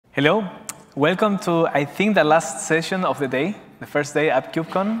Hello, welcome to, I think, the last session of the day, the first day at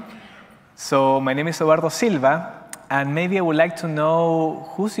KubeCon. So my name is Eduardo Silva, and maybe I would like to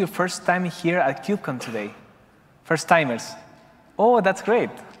know who's your first time here at KubeCon today? First timers. Oh, that's great.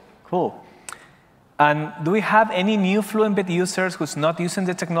 Cool. And do we have any new Fluent Bit users who's not using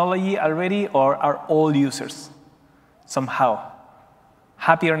the technology already, or are all users somehow?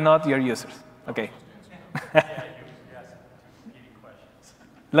 Happy or not, you're users. Okay.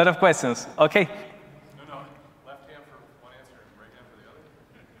 A lot of questions. Okay. No. Left hand for one answer and right hand for the other?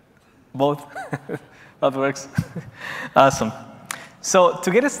 Both. That works. Awesome. So to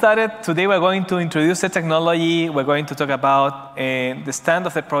get started, today we're going to introduce the technology. We're going to talk about the stand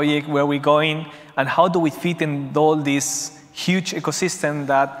of the project, where we're going, and how do we fit in all this huge ecosystem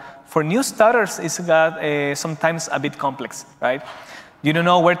that for new starters is sometimes a bit complex, right? You don't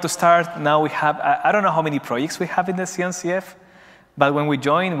know where to start. Now we have, I don't know how many projects we have in the CNCF. But when we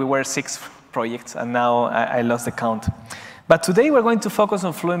joined, we were 6 projects, and now I lost the count. But today we're going to focus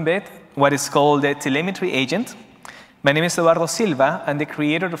on Fluent Bit, what is called the Telemetry Agent. My name is Eduardo Silva. I'm the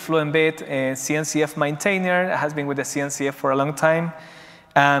creator of Fluent Bit, a CNCF maintainer, has been with the CNCF for a long time.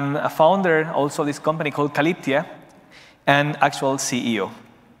 I'm a founder also of this company called Calyptia, and actual CEO.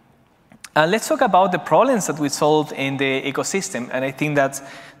 Let's talk about the problems that we solved in the ecosystem, and I think that's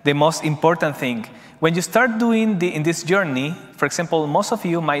the most important thing. When you start doing in this journey, for example, most of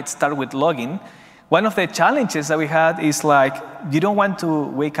you might start with login. One of the challenges that we had is like, you don't want to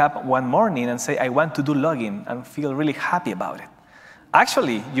wake up one morning and say, I want to do login, and feel really happy about it.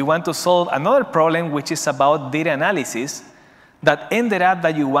 Actually, you want to solve another problem, which is about data analysis, that ended up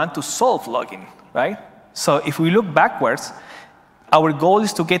that you want to solve login, right? So if we look backwards, our goal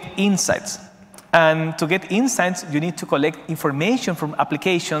is to get insights. And to get insights, you need to collect information from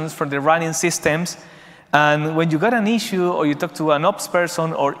applications, from the running systems. And when you got an issue, or you talk to an ops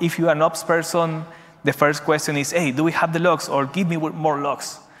person, or if you're an ops person, the first question is, hey, do we have the logs? Or give me more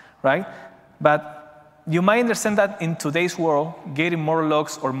logs, right? But you might understand that in today's world, getting more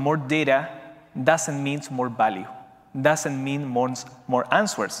logs or more data doesn't mean more value, doesn't mean more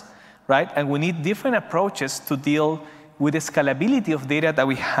answers, right? And we need different approaches to deal with the scalability of data that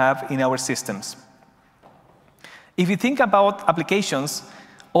we have in our systems. If you think about applications,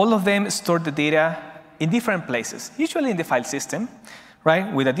 all of them store the data in different places, usually in the file system,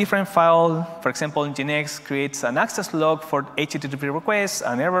 right? With a different file. For example, Nginx creates an access log for HTTP requests,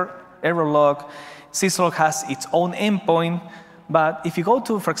 an error log. Syslog has its own endpoint. But if you go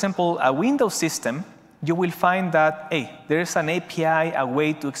to, for example, a Windows system, you will find that, hey, there is an API, a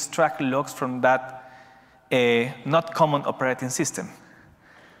way to extract logs from that not common operating system.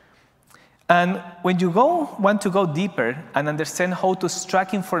 And when you want to go deeper and understand how to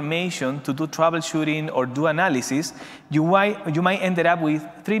extract information to do troubleshooting or do analysis, you might end up with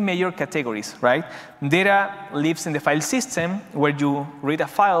 3 major categories, right? Data lives in the file system, where you read a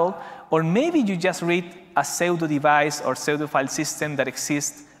file, or maybe you just read a pseudo device or pseudo file system that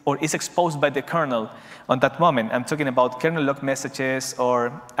exists or is exposed by the kernel on that moment. I'm talking about kernel log messages or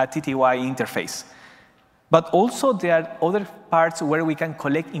a TTY interface. But also, there are other parts where we can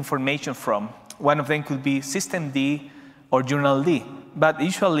collect information from. One of them could be systemd or journald. But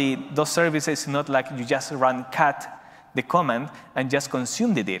usually, those services are not like you just run cat, the command, and just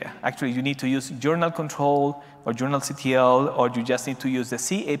consume the data. Actually, you need to use journal control or journalctl, or you just need to use the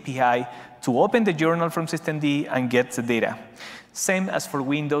C API to open the journal from systemd and get the data. Same as for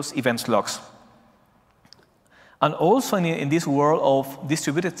Windows events logs. And also in this world of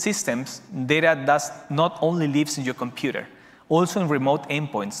distributed systems, data does not only lives in your computer, also in remote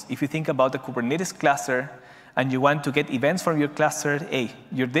endpoints. If you think about the Kubernetes cluster and you want to get events from your cluster, hey,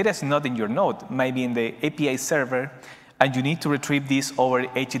 your data is not in your node, maybe in the API server, and you need to retrieve this over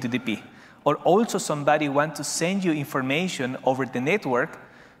HTTP. Or also somebody wants to send you information over the network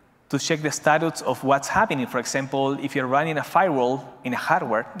to check the status of what's happening. For example, if you're running a firewall in a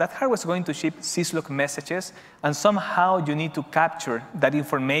hardware, that hardware is going to ship syslog messages, and somehow you need to capture that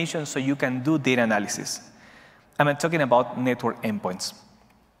information so you can do data analysis. I'm talking about network endpoints.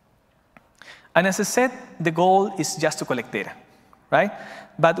 And as I said, the goal is just to collect data, right?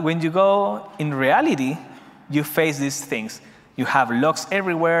 But when you go in reality, you face these things. You have logs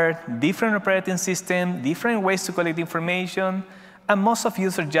everywhere, different operating systems, different ways to collect information. And most of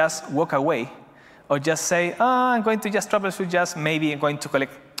users just walk away, or just say, I'm going to just troubleshoot, maybe I'm going to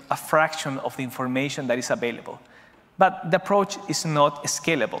collect a fraction of the information that is available. But the approach is not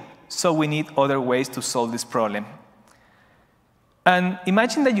scalable, so we need other ways to solve this problem. And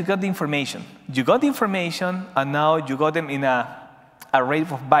imagine that you got the information. You got the information, and now you got them in an array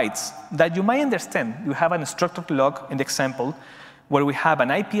of bytes that you might understand. You have an structured log in the example, where we have an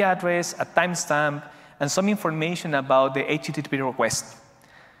IP address, a timestamp, and some information about the HTTP request.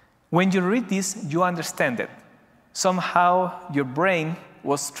 When you read this, you understand it. Somehow, your brain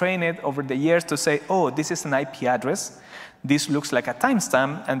was trained over the years to say, oh, this is an IP address, this looks like a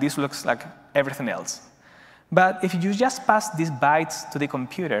timestamp, and this looks like everything else. But if you just pass these bytes to the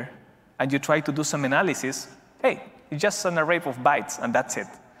computer and you try to do some analysis, hey, it's just an array of bytes, and that's it.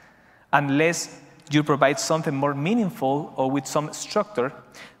 Unless you provide something more meaningful or with some structure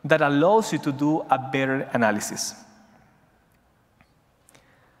that allows you to do a better analysis.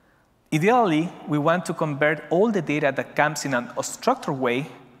 Ideally, we want to convert all the data that comes in an unstructured way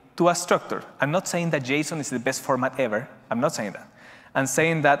to a structure. I'm not saying that JSON is the best format ever. I'm not saying that. I'm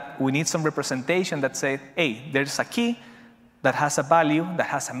saying that we need some representation that says, hey, there's a key that has a value, that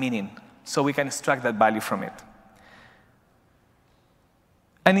has a meaning, so we can extract that value from it.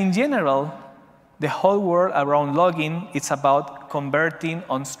 And in general, the whole world around logging, it's about converting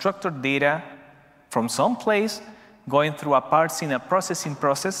unstructured data from some place, going through a parsing, a processing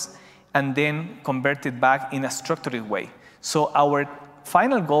process, and then convert it back in a structured way. So our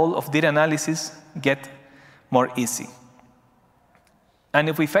final goal of data analysis get more easy. And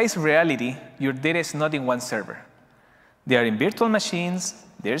if we face reality, your data is not in one server. They are in virtual machines,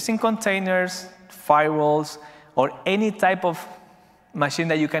 there's in containers, firewalls, or any type of machine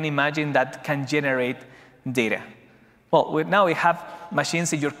that you can imagine that can generate data. Well, now we have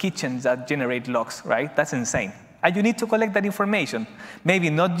machines in your kitchen that generate logs, right? That's insane. And you need to collect that information. Maybe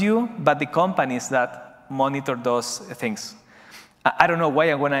not you, but the companies that monitor those things. I don't know why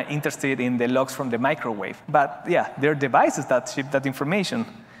I'm interested in the logs from the microwave, but yeah, there are devices that ship that information.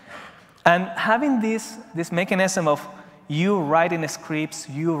 And having this mechanism of you writing scripts,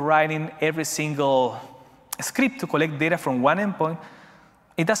 you writing every single script to collect data from one endpoint,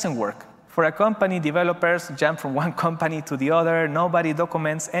 it doesn't work. For a company, developers jump from one company to the other, nobody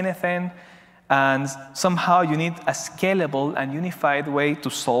documents anything, and somehow you need a scalable and unified way to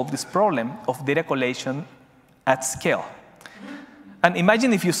solve this problem of data collection at scale. And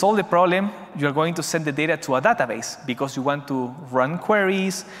imagine if you solve the problem, you're going to send the data to a database because you want to run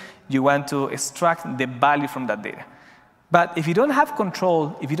queries, you want to extract the value from that data. But if you don't have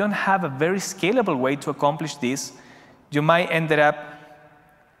control, if you don't have a very scalable way to accomplish this, you might end up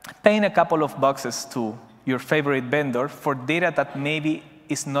paying a couple of bucks to your favorite vendor for data that maybe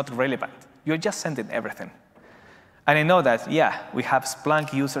is not relevant. You're just sending everything. And I know that, yeah, we have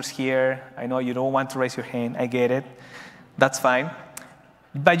Splunk users here. I know you don't want to raise your hand. I get it. That's fine.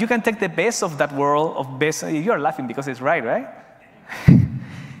 But you can take the best of that world of best. You're laughing because it's right, right?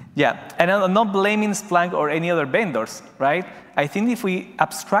 Yeah, and I'm not blaming Splunk or any other vendors, right? I think if we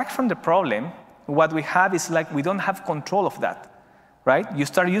abstract from the problem, what we have is like we don't have control of that, right? You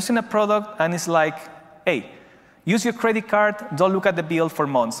start using a product and it's like, hey, use your credit card, don't look at the bill for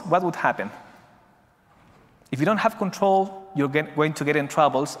months. What would happen? If you don't have control, you're going to get in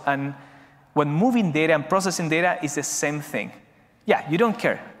troubles. And when moving data and processing data is the same thing. Yeah, you don't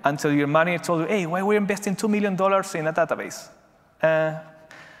care until your manager told you, hey, why we're investing $2 million in a database?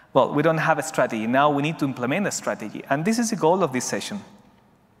 Well, we don't have a strategy. Now we need to implement a strategy. And this is the goal of this session.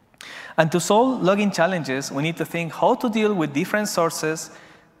 And to solve logging challenges, we need to think how to deal with different sources,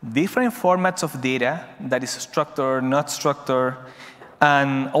 different formats of data that is structured, not structured,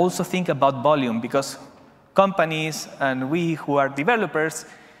 and also think about volume, because companies and we who are developers,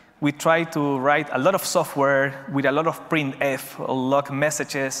 we try to write a lot of software with a lot of printf or log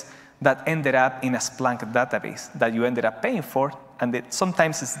messages that ended up in a Splunk database that you ended up paying for, and that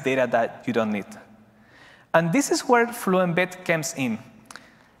sometimes it's data that you don't need. And this is where Fluent Bit comes in.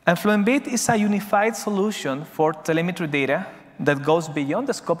 And Fluent Bit is a unified solution for telemetry data that goes beyond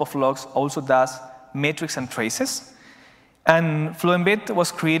the scope of logs, also does metrics and traces. And Fluent Bit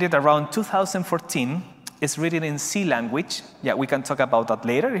was created around 2014. It's written in C language. Yeah, we can talk about that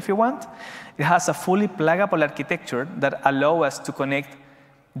later if you want. It has a fully pluggable architecture that allows us to connect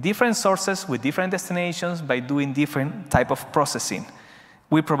different sources with different destinations by doing different type of processing.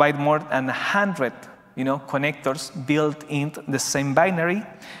 We provide more than 100 connectors built into the same binary,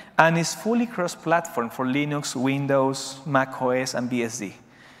 and is fully cross-platform for Linux, Windows, Mac OS, and BSD.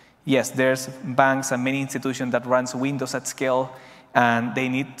 Yes, there's banks and many institutions that runs Windows at scale, and they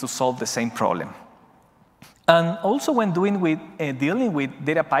need to solve the same problem. And also when dealing with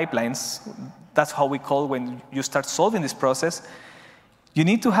data pipelines, that's how we call when you start solving this process, you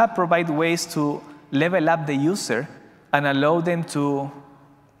need to provide ways to level up the user and allow them to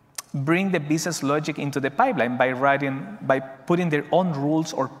bring the business logic into the pipeline by putting their own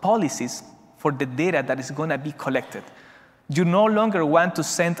rules or policies for the data that is going to be collected. You no longer want to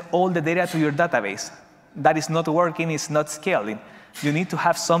send all the data to your database. That is not working, it's not scaling. You need to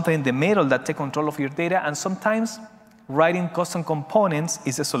have something in the middle that takes control of your data, and sometimes writing custom components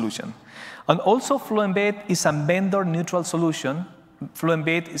is a solution. And also, Fluent Bit is a vendor-neutral solution. Fluent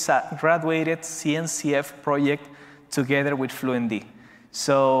Bit is a graduated CNCF project together with Fluent.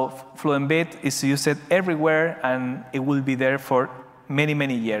 So Fluent Bit is used everywhere, and it will be there for many,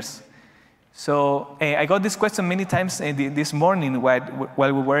 many years. So I got this question many times this morning while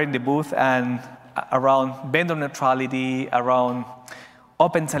we were in the booth, and around vendor neutrality, around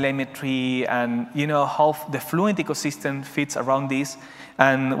OpenTelemetry, and how the Fluent ecosystem fits around this.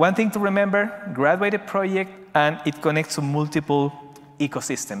 And one thing to remember, graduated project, and it connects to multiple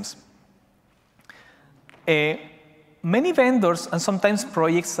ecosystems. Many vendors, and sometimes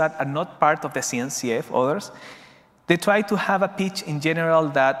projects that are not part of the CNCF, others, they try to have a pitch in general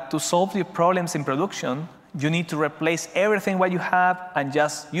that to solve your problems in production, you need to replace everything what you have and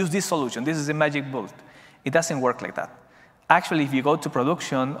just use this solution. This is a magic bullet. It doesn't work like that. Actually, if you go to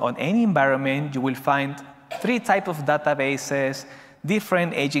production on any environment, you will find 3 types of databases,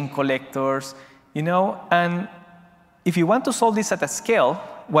 different agent collectors, and if you want to solve this at a scale,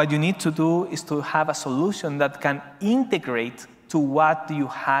 what you need to do is to have a solution that can integrate to what you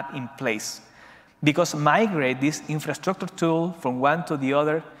have in place. Because migrate this infrastructure tool from one to the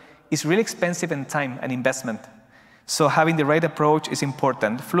other is really expensive in time and investment. So having the right approach is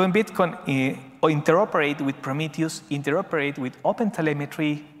important. Fluent Bit can interoperate with Prometheus, interoperate with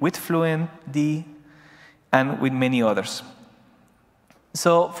OpenTelemetry, with Fluent, and with many others.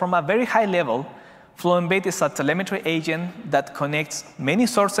 So from a very high level, Fluent Bit is a telemetry agent that connects many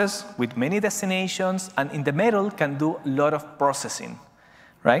sources with many destinations, and in the middle can do a lot of processing,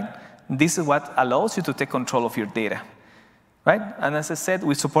 right? This is what allows you to take control of your data, right? And as I said,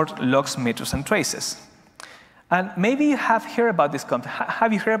 we support logs, metrics, and traces. And maybe you have heard about this company.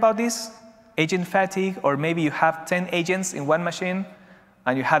 Have you heard about this? Agent fatigue, or maybe you have 10 agents in one machine,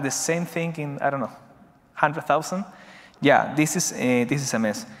 and you have the same thing in, I don't know, 100,000? Yeah, this is a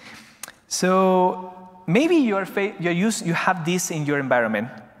mess. So maybe you have this in your environment,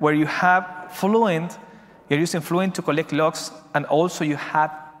 where you have Fluent, you're using Fluent to collect logs, and also you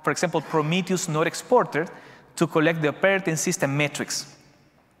have, for example, Prometheus Node Exporter to collect the operating system metrics.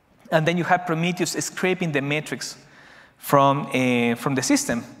 And then you have Prometheus scraping the metrics from the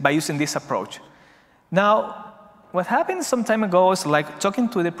system by using this approach. Now, what happened some time ago is like talking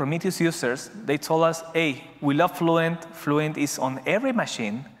to the Prometheus users, they told us, hey, we love Fluent. Fluent is on every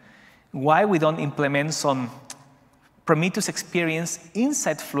machine. Why we don't implement some Prometheus experience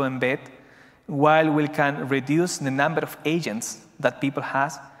inside Fluent Bit while we can reduce the number of agents that people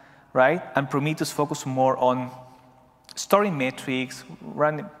have, right? And Prometheus focus more on storing metrics,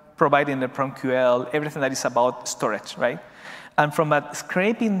 providing the PromQL, everything that is about storage, right? And from a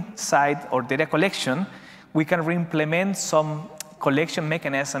scraping side or data collection, we can re-implement some collection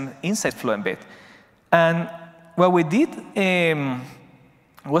mechanism inside Fluent Bit. And what we did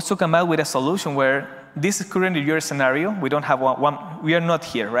was to come out with a solution where this is currently your scenario. We don't have one. We are not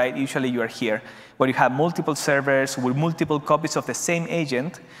here, right? Usually you are here, where you have multiple servers with multiple copies of the same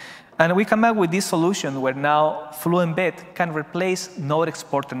agent. And we come out with this solution where now Fluent Bit can replace node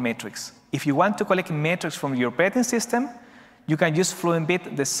exported metrics. If you want to collect metrics from your operating system, you can use Fluent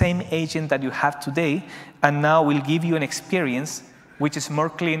Bit, the same agent that you have today, and now will give you an experience which is more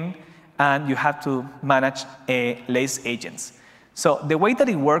clean, and you have to manage less agents. So the way that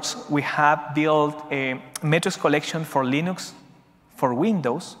it works, we have built a metrics collection for Linux, for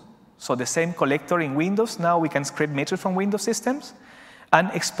Windows. So the same collector in Windows, now we can scrape metrics from Windows systems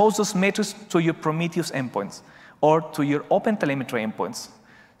and expose those metrics to your Prometheus endpoints or to your OpenTelemetry endpoints.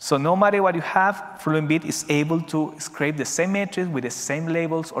 So no matter what you have, Fluent Bit is able to scrape the same metrics with the same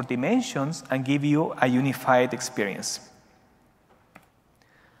labels or dimensions and give you a unified experience.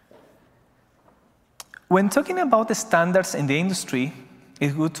 When talking about the standards in the industry,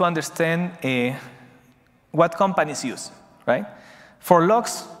 it's good to understand what companies use, right? For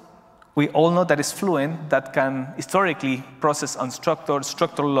logs, we all know that it's Fluent that can historically process unstructured,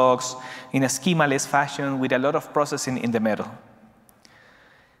 structured logs in a schema-less fashion with a lot of processing in the middle.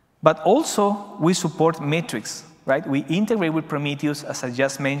 But also, we support metrics, right? We integrate with Prometheus, as I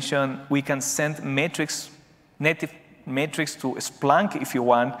just mentioned. We can send metrics, native metrics to Splunk if you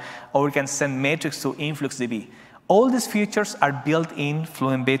want, or we can send metrics to InfluxDB. All these features are built in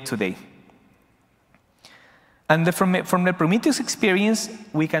Fluent Bit today. And from the Prometheus experience,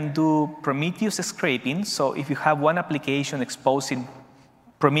 we can do Prometheus scraping. So if you have one application exposing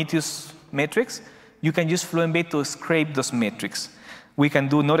Prometheus metrics, you can use Fluent Bit to scrape those metrics. We can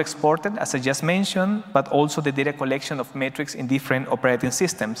do node exported, as I just mentioned, but also the data collection of metrics in different operating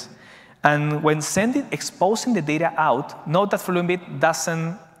systems. And when exposing the data out, note that Fluent Bit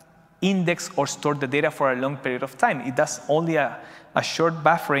doesn't index or store the data for a long period of time. It does only a short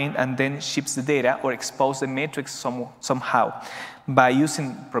buffering and then ships the data or exposes the metrics somehow by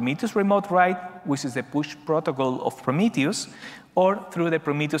using Prometheus Remote Write, which is the push protocol of Prometheus, or through the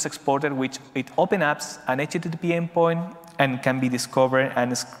Prometheus exporter, which it opens up an HTTP endpoint and can be discovered,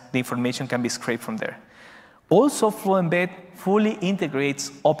 and the information can be scraped from there. Also, Fluent Bit fully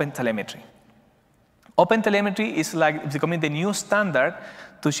integrates OpenTelemetry. OpenTelemetry is like becoming the new standard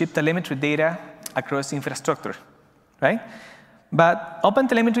to ship telemetry data across infrastructure, right? But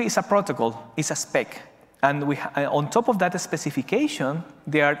OpenTelemetry is a protocol, it's a spec. And on top of that specification,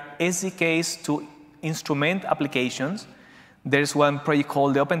 there are SDKs to instrument applications. There's one project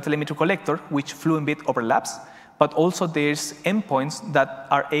called the OpenTelemetry Collector, which Fluent Bit overlaps, but also there's endpoints that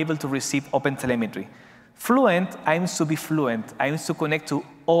are able to receive OpenTelemetry. Fluent aims to be fluent, aims to connect to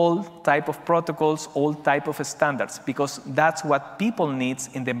all type of protocols, all type of standards, because that's what people need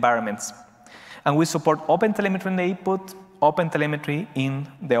in the environments. And we support OpenTelemetry in the input, OpenTelemetry in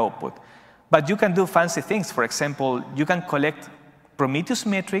the output. But you can do fancy things. For example, you can collect Prometheus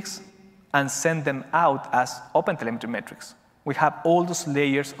metrics and send them out as OpenTelemetry metrics. We have all those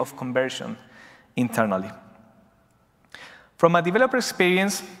layers of conversion internally. From a developer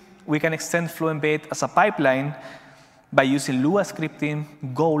experience, we can extend Fluent Bit as a pipeline by using Lua scripting,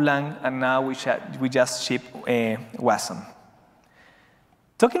 Golang, and now we just ship Wasm.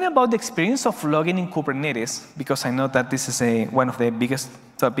 Talking about the experience of logging in Kubernetes, because I know that this is one of the biggest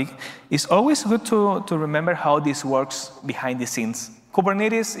topics, it's always good to remember how this works behind the scenes.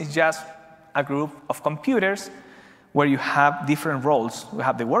 Kubernetes is just a group of computers where you have different roles. You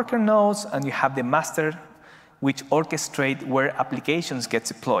have the worker nodes, and you have the master, which orchestrate where applications get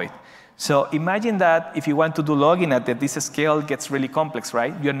deployed. So imagine that if you want to do logging at this scale, it gets really complex,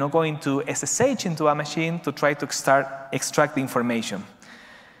 right? You're not going to SSH into a machine to try to extract the information.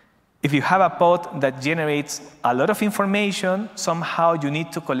 If you have a pod that generates a lot of information, somehow you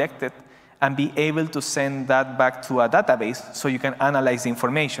need to collect it and be able to send that back to a database so you can analyze the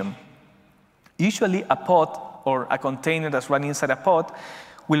information. Usually a pod or a container that's running inside a pod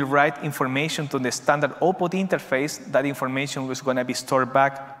will write information to the standard output interface. That information was going to be stored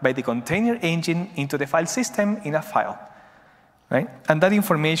back by the container engine into the file system in a file, right? And that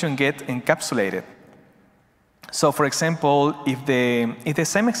information gets encapsulated. So for example, if the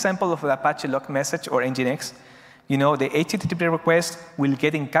same example of the Apache log message or Nginx, the HTTP request will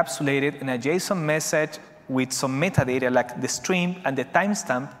get encapsulated in a JSON message with some metadata like the stream and the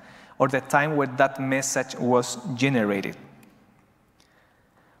timestamp or the time where that message was generated.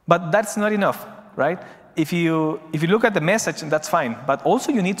 But that's not enough, right? If you look at the message, that's fine. But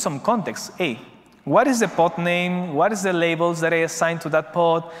also you need some context. Hey, what is the pod name? What is the labels that I assigned to that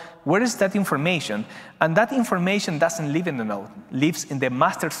pod? Where is that information? And that information doesn't live in the node. It lives in the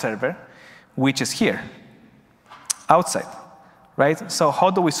master server, which is here, outside, right? So how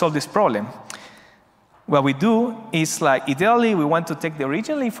do we solve this problem? What we do is, like, ideally, we want to take the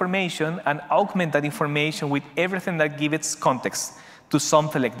original information and augment that information with everything that gives it context to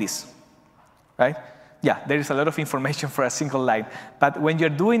something like this, right? Yeah, there is a lot of information for a single line. But when you're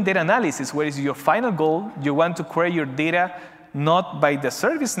doing data analysis, where is your final goal, you want to query your data not by the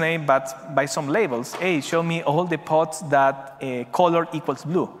service name, but by some labels. Hey, show me all the pods that color equals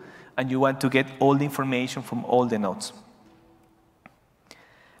blue. And you want to get all the information from all the nodes.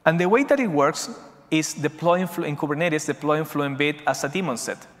 And the way that it works is deploying in Kubernetes, deploying Fluent Bit as a daemon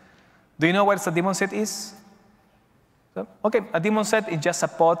set. Do you know what a daemon set is? Okay, a daemon set is just a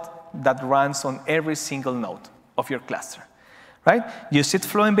pod that runs on every single node of your cluster, right? You sit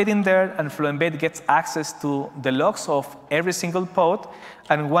Fluent Bit in there, and Fluent Bit gets access to the logs of every single pod,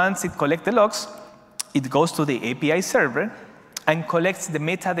 and once it collects the logs, it goes to the API server and collects the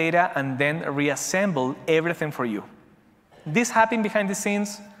metadata and then reassemble everything for you. This happens behind the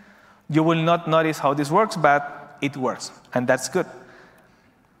scenes. You will not notice how this works, but it works, and that's good.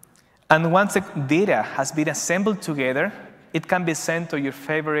 And once the data has been assembled together, it can be sent to your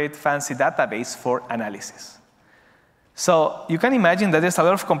favorite fancy database for analysis. So you can imagine that there's a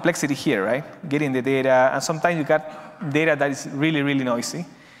lot of complexity here, right? Getting the data, and sometimes you got data that is really, really noisy,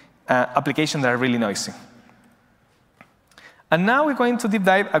 applications that are really noisy. And now we're going to deep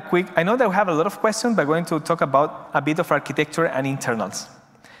dive a quick, I know that we have a lot of questions, but we're going to talk about a bit of architecture and internals.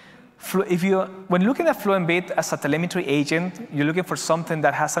 When looking at Fluent Bit as a telemetry agent, you're looking for something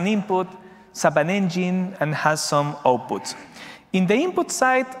that has an input, sub an engine, and has some outputs. In the input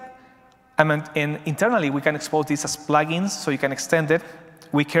side, internally, we can expose these as plugins, so you can extend it.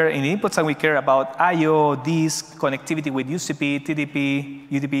 we care in inputs, and we care about I/O, disk, connectivity with UCP, TDP,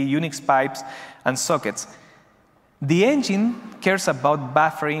 UDP, Unix pipes, and sockets. The engine cares about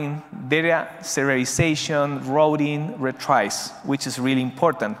buffering, data serialization, routing, retries, which is really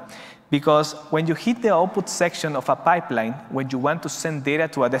important. Because when you hit the output section of a pipeline, when you want to send data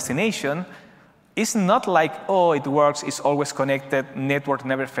to a destination, it's not like, oh, it works, it's always connected, network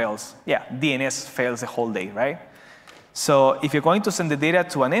never fails. Yeah, DNS fails the whole day, right? So if you're going to send the data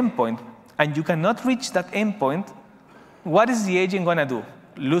to an endpoint, and you cannot reach that endpoint, what is the agent going to do?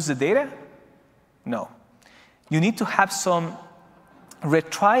 Lose the data? No. You need to have some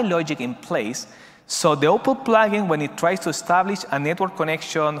retry logic in place. So the output plugin, when it tries to establish a network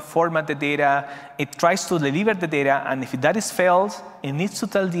connection, format the data, it tries to deliver the data, and if that is failed, it needs to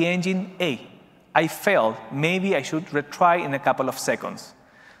tell the engine, hey, I failed. Maybe I should retry in a couple of seconds.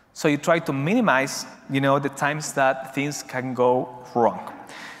 So you try to minimize, the times that things can go wrong.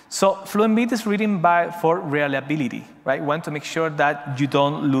 So Fluent Bit is written for reliability, right? We want to make sure that you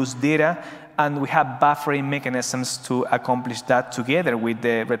don't lose data, and we have buffering mechanisms to accomplish that together with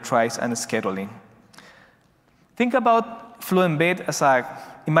the retries and scheduling. Think about Fluent Bit as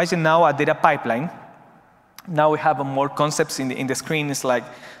imagine now a data pipeline. Now we have more concepts in the screen. It's like,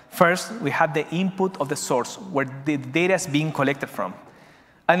 first, we have the input of the source, where the data is being collected from.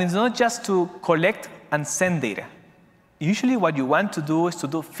 And it's not just to collect and send data. Usually what you want to do is to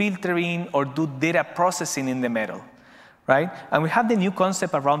do filtering or do data processing in the middle, right? And we have the new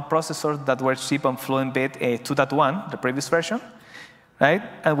concept around processors that were shipped on Fluent Bit 2.1, the previous version, right?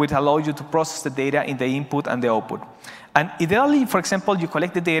 And which allow you to process the data in the input and the output. And ideally, for example, you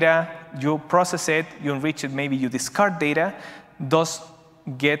collect the data, you process it, you enrich it, maybe you discard data. Those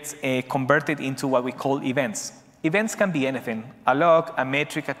get converted into what we call events. Events can be anything, a log, a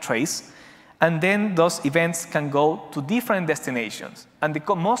metric, a trace. And then those events can go to different destinations. And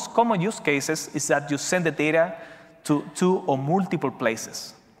the most common use cases is that you send the data to 2 or multiple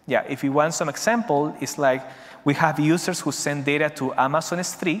places. Yeah, if you want some example, it's like we have users who send data to Amazon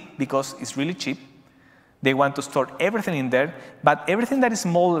S3 because it's really cheap. They want to store everything in there, but everything that is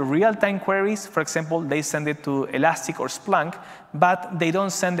more real-time queries, for example, they send it to Elastic or Splunk, but they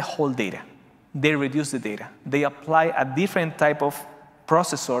don't send the whole data. They reduce the data. They apply a different type of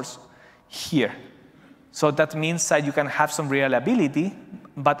processors here. So that means that you can have some reliability,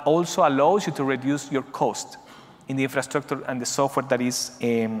 but also allows you to reduce your cost in the infrastructure and the software that is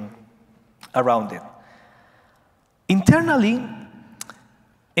around it. Internally,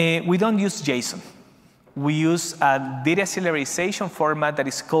 we don't use JSON. We use a data serialization format that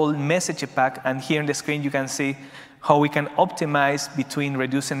is called message pack, and here on the screen you can see how we can optimize between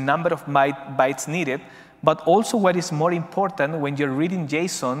reducing number of bytes needed, but also what is more important, when you're reading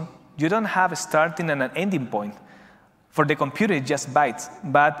JSON, you don't have a starting and an ending point. For the computer, it's just bytes.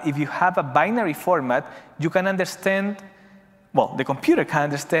 But if you have a binary format, you can understand, well, the computer can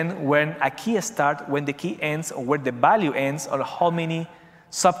understand when a key starts, when the key ends, or where the value ends, or how many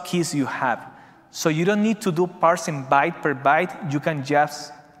subkeys you have. So you don't need to do parsing byte per byte. You can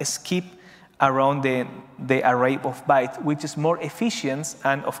just skip around the array of bytes, which is more efficient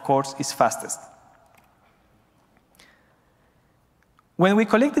and, of course, is fastest. When we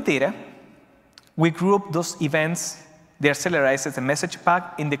collect the data, we group those events, they're serialized as a message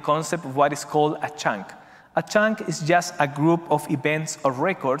pack, in the concept of what is called a chunk. A chunk is just a group of events or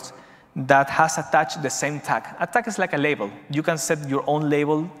records that has attached the same tag. A tag is like a label. You can set your own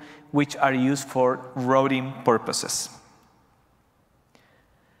label, which are used for routing purposes.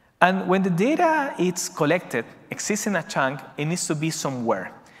 And when the data is collected, exists in a chunk, it needs to be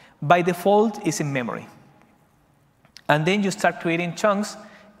somewhere. By default, it's in memory. And then you start creating chunks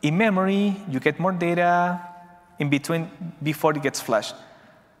in memory, you get more data in between before it gets flushed.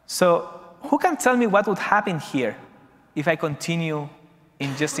 So who can tell me what would happen here if I continue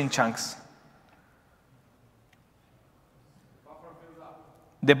just in chunks?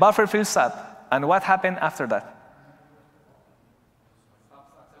 The buffer fills up. And what happened after that?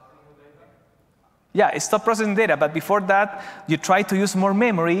 Yeah, it stopped processing data, but before that, you try to use more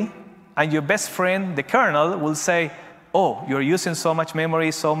memory, and your best friend, the kernel, will say, oh, you're using so much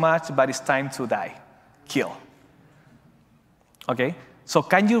memory, so much, but it's time to die. Kill. Okay? So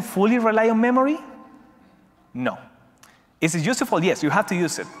can you fully rely on memory? No. Is it useful? Yes, you have to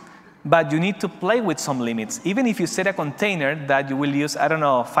use it. But you need to play with some limits. Even if you set a container that you will use, I don't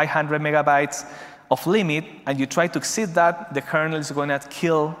know, 500 megabytes of limit, and you try to exceed that, the kernel is going to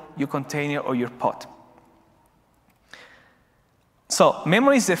kill your container or your pod. So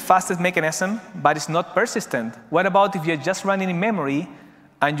memory is the fastest mechanism, but it's not persistent. What about if you're just running in memory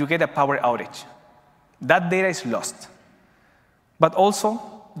and you get a power outage? That data is lost. But also,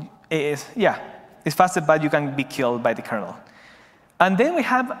 it's faster, but you can be killed by the kernel. And then we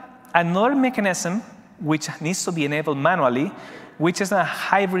have another mechanism which needs to be enabled manually, which is a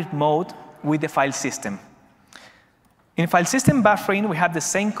hybrid mode with the file system. In file system buffering, we have the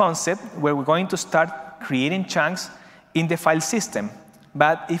same concept where we're going to start creating chunks in the file system.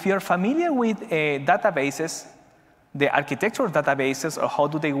 But if you're familiar with databases, the architecture of databases or how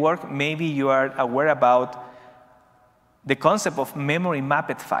do they work, maybe you are aware about the concept of memory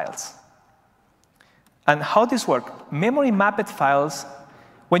mapped files. And how this works? Memory mapped files,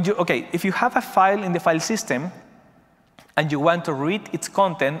 if you have a file in the file system and you want to read its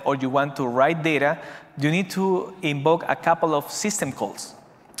content or you want to write data, you need to invoke a couple of system calls.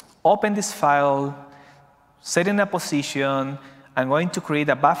 Open this file, set in a position, I'm going to create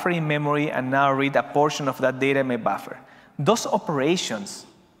a buffer in memory and now read a portion of that data in my buffer. Those operations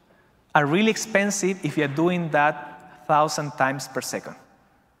are really expensive if you're doing that 1,000 times per second.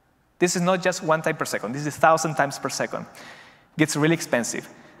 This is not just 1 time per second. This is 1,000 times per second. It gets really expensive.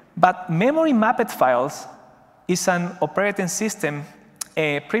 But memory mapped files is an operating system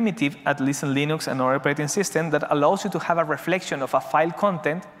primitive, at least in Linux and our operating system, that allows you to have a reflection of a file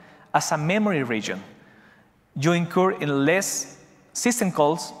content as a memory region. You incur in less system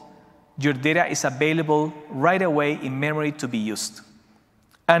calls, your data is available right away in memory to be used.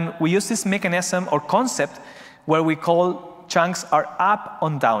 And we use this mechanism or concept where we call chunks are up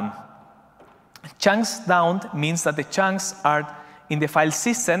or down. Chunks down means that the chunks are in the file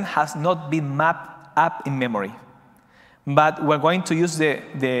system has not been mapped up in memory. But we're going to use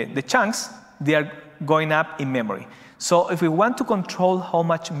the chunks, they are going up in memory. So if we want to control how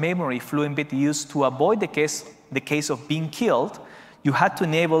much memory Fluent Bit used to avoid the case of being killed, you had to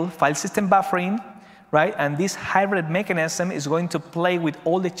enable file system buffering, right? And this hybrid mechanism is going to play with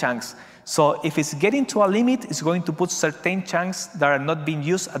all the chunks. So if it's getting to a limit, it's going to put certain chunks that are not being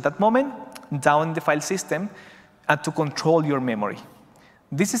used at that moment down in the file system and to control your memory.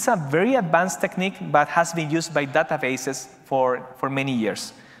 This is a very advanced technique, but has been used by databases for many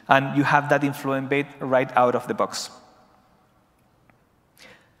years. And you have that in Fluent Bit right out of the box.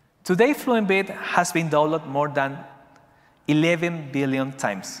 Today, Fluent Bit has been downloaded more than 11 billion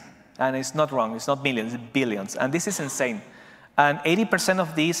times. And it's not wrong, it's not millions, it's billions. And this is insane. And 80%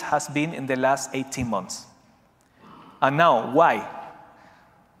 of these has been in the last 18 months. And now, why?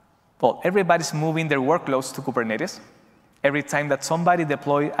 Well, everybody's moving their workloads to Kubernetes. Every time that somebody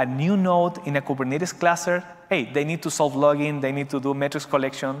deploys a new node in a Kubernetes cluster, hey, they need to solve logging, they need to do metrics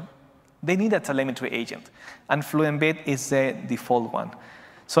collection, they need a telemetry agent. And Fluent Bit is the default one.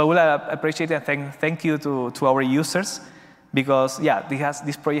 So I will appreciate and thank you to our users because, yeah,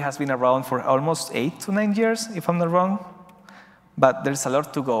 this project has been around for almost 8 to 9 years, if I'm not wrong. But there's a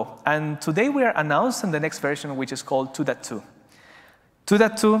lot to go. And today we are announcing the next version, which is called 2.2.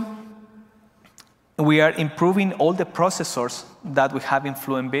 2.2, we are improving all the processors that we have in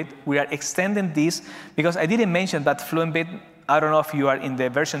Fluent Bit. We are extending this because I didn't mention that Fluent Bit, I don't know if you are in the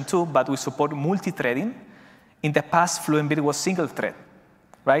version 2, but we support multi-threading. In the past, Fluent Bit was single thread,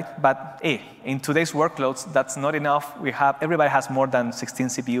 right? But hey, in today's workloads, that's not enough. Everybody has more than 16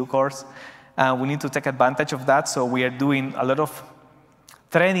 CPU cores. We need to take advantage of that, so we are doing a lot of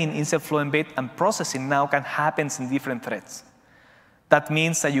threading inside Fluent Bit, and processing now can happen in different threads. That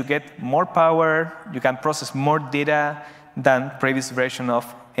means that you get more power, you can process more data than previous version of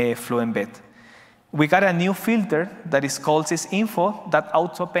Fluent Bit. We got a new filter that is called sysinfo that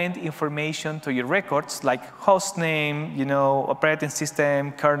auto-append information to your records, like host name, operating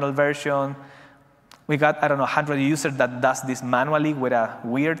system, kernel version. We got, I don't know, 100 users that does this manually with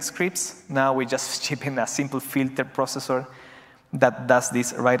weird scripts. Now we just ship in a simple filter processor that does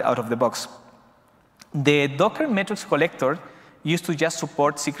this right out of the box. The Docker metrics collector used to just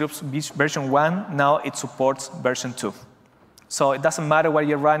support cgroups version 1. Now it supports version 2. So it doesn't matter what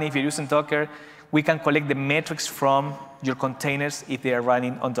you're running. If you're using Docker, we can collect the metrics from your containers if they are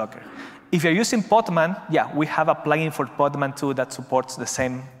running on Docker. If you're using Podman, yeah, we have a plugin for Podman too that supports the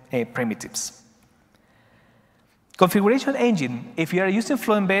same primitives. Configuration engine. If you are using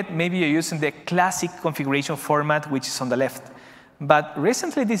Fluent Bit, maybe you're using the classic configuration format, which is on the left. But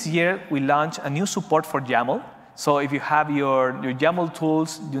recently this year, we launched a new support for YAML. So if you have your YAML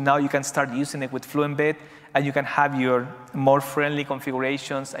tools, now you can start using it with Fluent Bit, and you can have your more friendly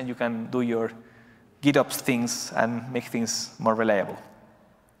configurations, and you can do your GitOps things and make things more reliable.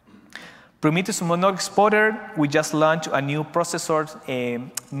 Prometheus Mono Exporter, we just launched a new processor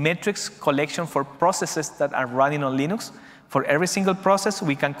metrics collection for processes that are running on Linux. For every single process,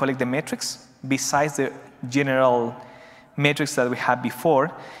 we can collect the metrics besides the general metrics that we had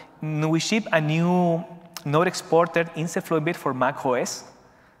before. We ship a new node exporter inside Fluent Bit for Mac OS.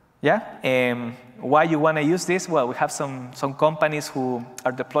 Yeah. Why you want to use this? Well, we have some companies who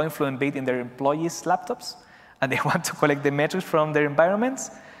are deploying Fluent Bit in their employees' laptops, and they want to collect the metrics from their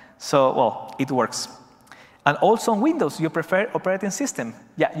environments. So, well, it works. And also on Windows, your preferred operating system.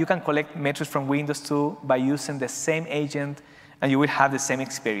 Yeah, you can collect metrics from Windows too by using the same agent, and you will have the same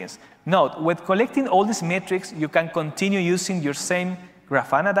experience. Note, with collecting all these metrics, you can continue using your same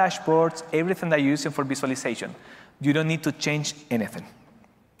Grafana dashboards, everything that you're using for visualization. You don't need to change anything.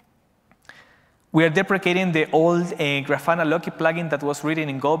 We are deprecating the old Grafana Loki plugin that was written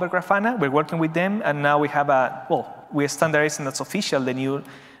in Go over Grafana. We're working with them, and now we have we're standardizing, that's official, the new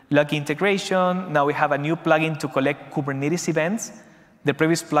Loki integration. Now we have a new plugin to collect Kubernetes events. The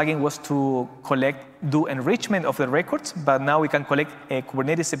previous plugin was to do enrichment of the records, but now we can collect a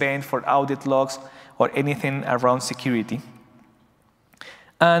Kubernetes event for audit logs or anything around security.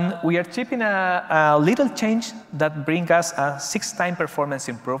 And we are shipping a little change that brings us a 6-time performance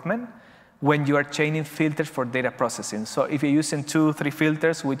improvement when you are chaining filters for data processing. So if you're using 2, 3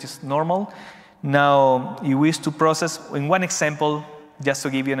 filters, which is normal, now you wish to process, in one example, just to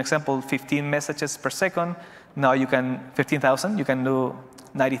give you an example, 15 messages per second. Now you can, 15,000, you can do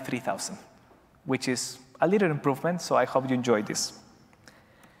 93,000, which is a little improvement, so I hope you enjoy this.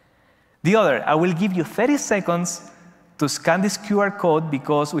 The other, I will give you 30 seconds to scan this QR code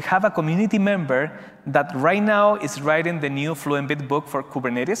because we have a community member that right now is writing the new Fluent Bit book for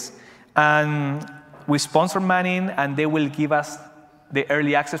Kubernetes. And we sponsor Manning, and they will give us the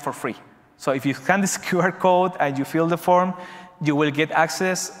early access for free. So if you scan this QR code and you fill the form, you will get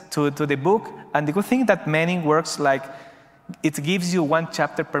access to the book. And the good thing that Manning works like it gives you 1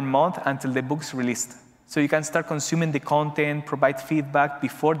 chapter per month until the book's released. So you can start consuming the content, provide feedback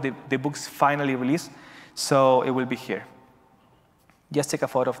before the book's finally released. So it will be here. Just take a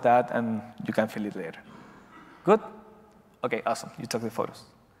photo of that, and you can fill it later. Good? OK, awesome. You took the photos.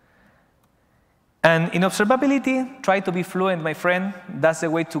 And in observability, try to be fluent, my friend. That's the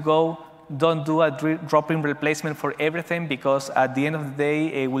way to go. Don't do a drop-in replacement for everything, because at the end of the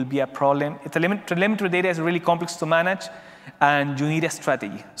day, it will be a problem. Telemetry data is really complex to manage, and you need a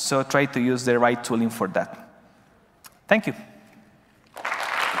strategy. So try to use the right tooling for that. Thank you.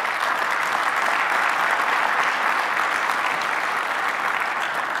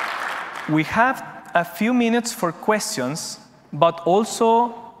 We have a few minutes for questions, but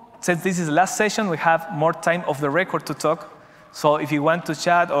also, since this is the last session, we have more time off the record to talk. So if you want to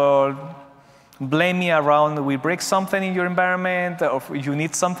chat or blame me around, we break something in your environment, or if you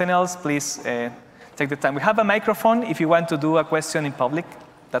need something else, please take the time. We have a microphone if you want to do a question in public.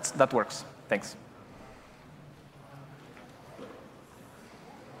 That works. Thanks.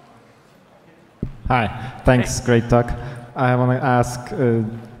 Hi. Thanks. Hey. Great talk. I want to ask,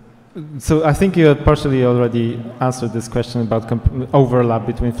 so I think you had partially already answered this question about overlap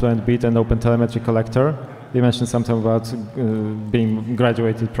between Fluent Bit and OpenTelemetry Collector. You mentioned something about being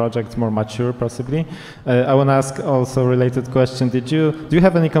graduated projects, more mature, possibly. I want to ask also a related question. Do you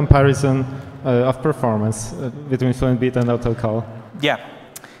have any comparison of performance between Fluent Bit and AutoCal? Yeah.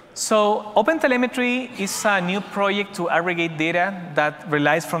 So OpenTelemetry is a new project to aggregate data that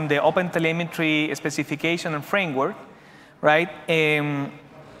relies from the OpenTelemetry specification and framework, right?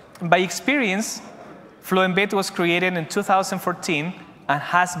 By experience, Fluent Bit was created in 2014 and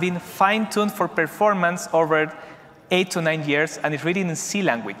has been fine-tuned for performance over 8 to 9 years, and it's written in C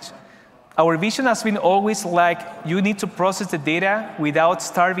language. Our vision has been always like, you need to process the data without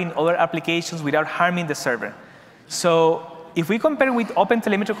starving other applications, without harming the server. So if we compare with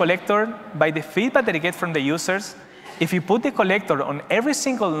OpenTelemetry Collector, by the feedback that you get from the users, if you put the collector on every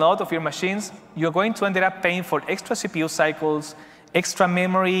single node of your machines, you're going to end up paying for extra CPU cycles, extra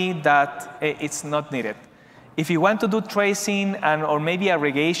memory that it's not needed. If you want to do tracing or maybe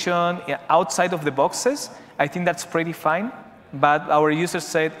aggregation outside of the boxes, I think that's pretty fine. But our users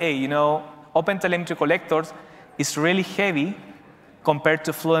said, hey, you know, OpenTelemetry Collectors is really heavy compared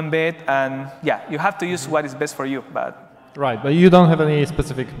to Fluent Bit, and yeah, you have to use what is best for you. Right, but you don't have any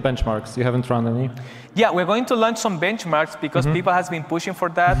specific benchmarks. You haven't run any? Yeah, we're going to launch some benchmarks because people have been pushing for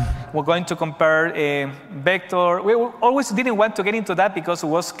that. We're going to compare vector. We always didn't want to get into that because it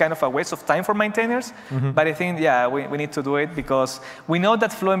was kind of a waste of time for maintainers. But I think, yeah, we need to do it because we know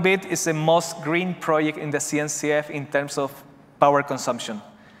that Fluent Bit is the most green project in the CNCF in terms of power consumption.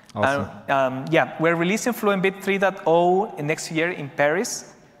 Awesome. Yeah, we're releasing Fluent Bit 3.0 next year in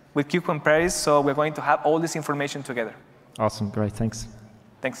Paris with KubeCon Paris. So we're going to have all this information together. Awesome, great, thanks.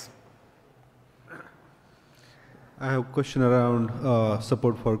 Thanks. I have a question around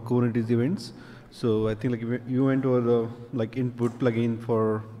support for Kubernetes events. So I think like you went over the like input plugin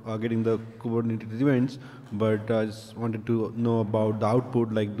for getting the Kubernetes events, but I just wanted to know about the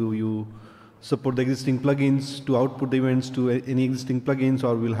output. Like, do you support the existing plugins to output the events to any existing plugins,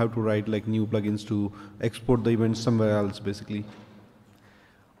 or we'll have to write like new plugins to export the events somewhere else, basically?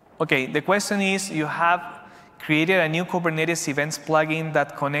 Okay, the question is, you have created a new Kubernetes events plugin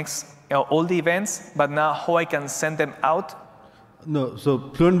that connects all the events, but now how I can send them out? No,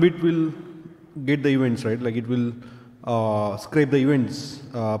 so Fluent Bit will get the events, right? Like it will scrape the events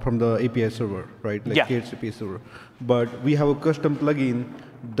from the API server, right? Like KH API server. But we have a custom plugin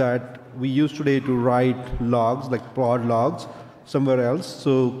that we use today to write logs, like prod logs, somewhere else.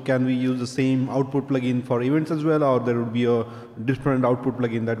 So can we use the same output plugin for events as well, or there would be a different output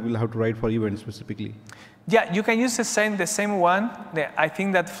plugin that we'll have to write for events specifically? Yeah, you can use the same one. I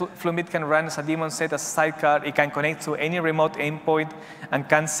think that Fluent Bit can run as a daemon set, as a sidecar. It can connect to any remote endpoint and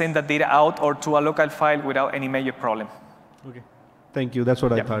can send the data out or to a local file without any major problem. Okay. Thank you. That's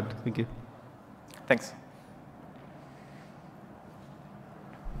what I thought. Thank you. Thanks.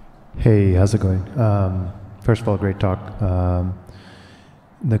 Hey, how's it going? First of all, great talk.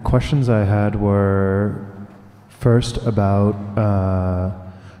 The questions I had were first about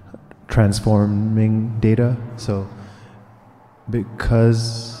transforming data. So in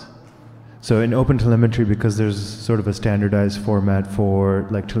OpenTelemetry, because there's sort of a standardized format for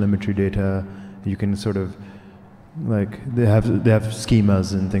like telemetry data, you can sort of like they have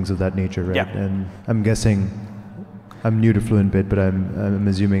schemas and things of that nature, right? Yeah. And I'm guessing, I'm new to Fluent Bit, but I'm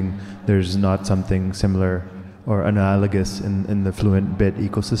assuming there's not something similar or analogous in the Fluent Bit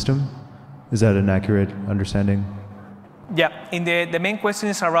ecosystem. Is that an accurate understanding? Yeah, the main question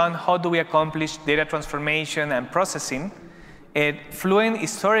is around how do we accomplish data transformation and processing. Fluent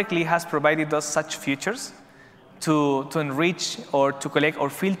historically has provided us such features to enrich or to collect or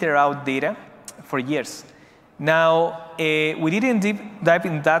filter out data for years. Now, we didn't dive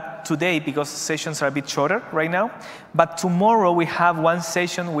in that today because sessions are a bit shorter right now, but tomorrow we have one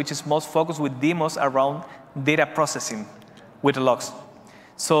session which is most focused with demos around data processing with logs.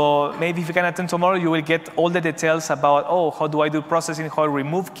 So maybe if you can attend tomorrow, you will get all the details about, oh, how do I do processing, how I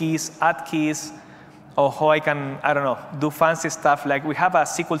remove keys, add keys, or how I can, I don't know, do fancy stuff. Like we have a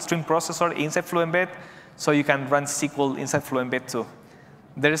SQL stream processor inside Fluent Bit, so you can run SQL inside Fluent Bit too.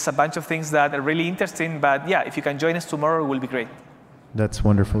 There's a bunch of things that are really interesting, but yeah, if you can join us tomorrow, it will be great. That's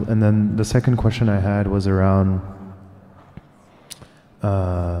wonderful. And then the second question I had was around,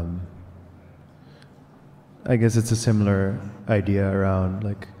 I guess it's a similar idea around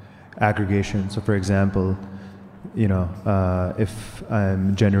like aggregation. So for example, you know, if I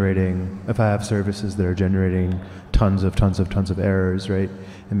have services that are generating tons of errors, right?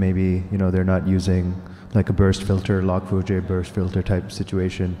 And maybe, you know, they're not using like a burst filter, Log4j burst filter type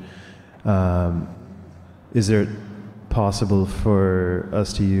situation. Is it possible for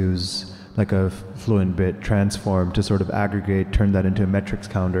us to use like a Fluent Bit transform to sort of aggregate, turn that into a metrics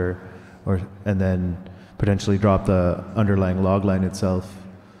counter, and then potentially drop the underlying log line itself?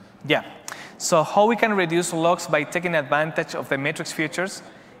 Yeah. So how we can reduce logs by taking advantage of the metrics features?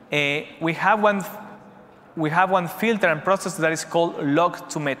 We have one filter and process that is called log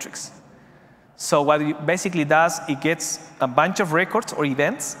to metrics. So what it basically does, it gets a bunch of records or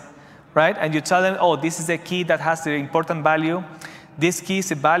events, right? And you tell them, oh, this is a key that has the important value. This key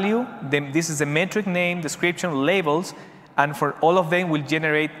is a value. Then this is a metric name, description, labels, and for all of them, we'll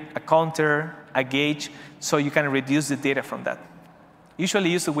generate a counter, a gauge, so you can reduce the data from that. Usually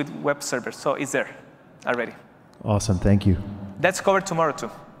use it with web servers, so it's there already. Awesome, thank you. That's covered tomorrow too.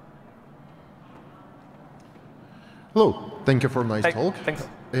 Hello, thank you for a nice talk. Thanks.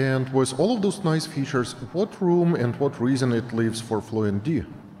 And with all of those nice features, what room and what reason it leaves for Fluent-D?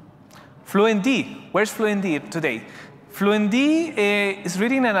 Fluent-D, where's Fluent-D today? Fluent-D is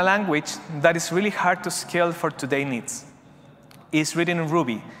written in a language that is really hard to scale for today's needs. It's written in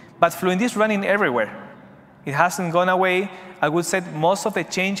Ruby, but Fluent-D is running everywhere. It hasn't gone away. I would say most of the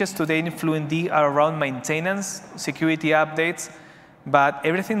changes today in Fluent-D are around maintenance, security updates, but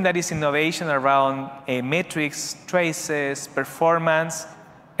everything that is innovation around metrics, traces, performance,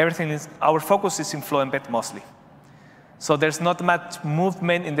 our focus is in Fluent Bit mostly. So there's not much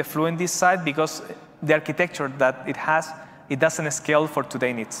movement in the Fluent-D side because the architecture that it has, it doesn't scale for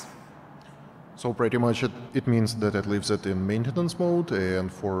today's needs. So pretty much it means that it leaves it in maintenance mode,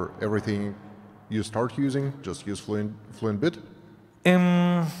 and for everything you start using, just use Fluent Bit?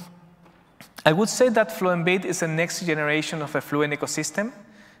 I would say that Fluent Bit is the next generation of a Fluent ecosystem.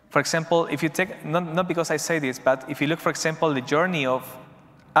 For example, if you take, not because I say this, but if you look, for example, the journey of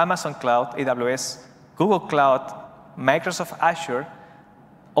Amazon Cloud, AWS, Google Cloud, Microsoft Azure,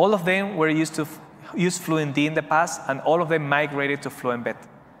 All of them were used to use Fluent D in the past, and all of them migrated to Fluent Bit.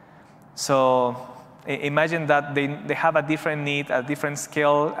 So imagine that they have a different need, a different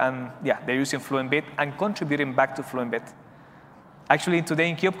scale, and yeah, they're using Fluent Bit and contributing back to Fluent Bit. Actually, today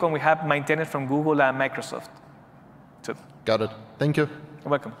in KubeCon, we have maintainers from Google and Microsoft, too. Got it. Thank you. You're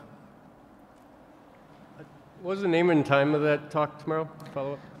welcome. What was the name and time of that talk tomorrow?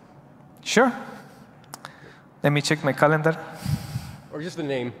 Follow up? Sure. Let me check my calendar. Or just the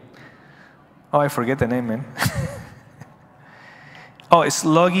name? Oh, I forget the name, man. Oh, it's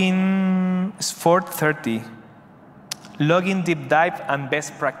login, it's 4:30. Login deep dive and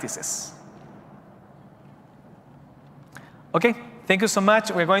best practices. Okay, thank you so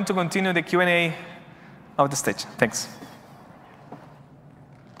much. We're going to continue the Q&A of the stage. Thanks.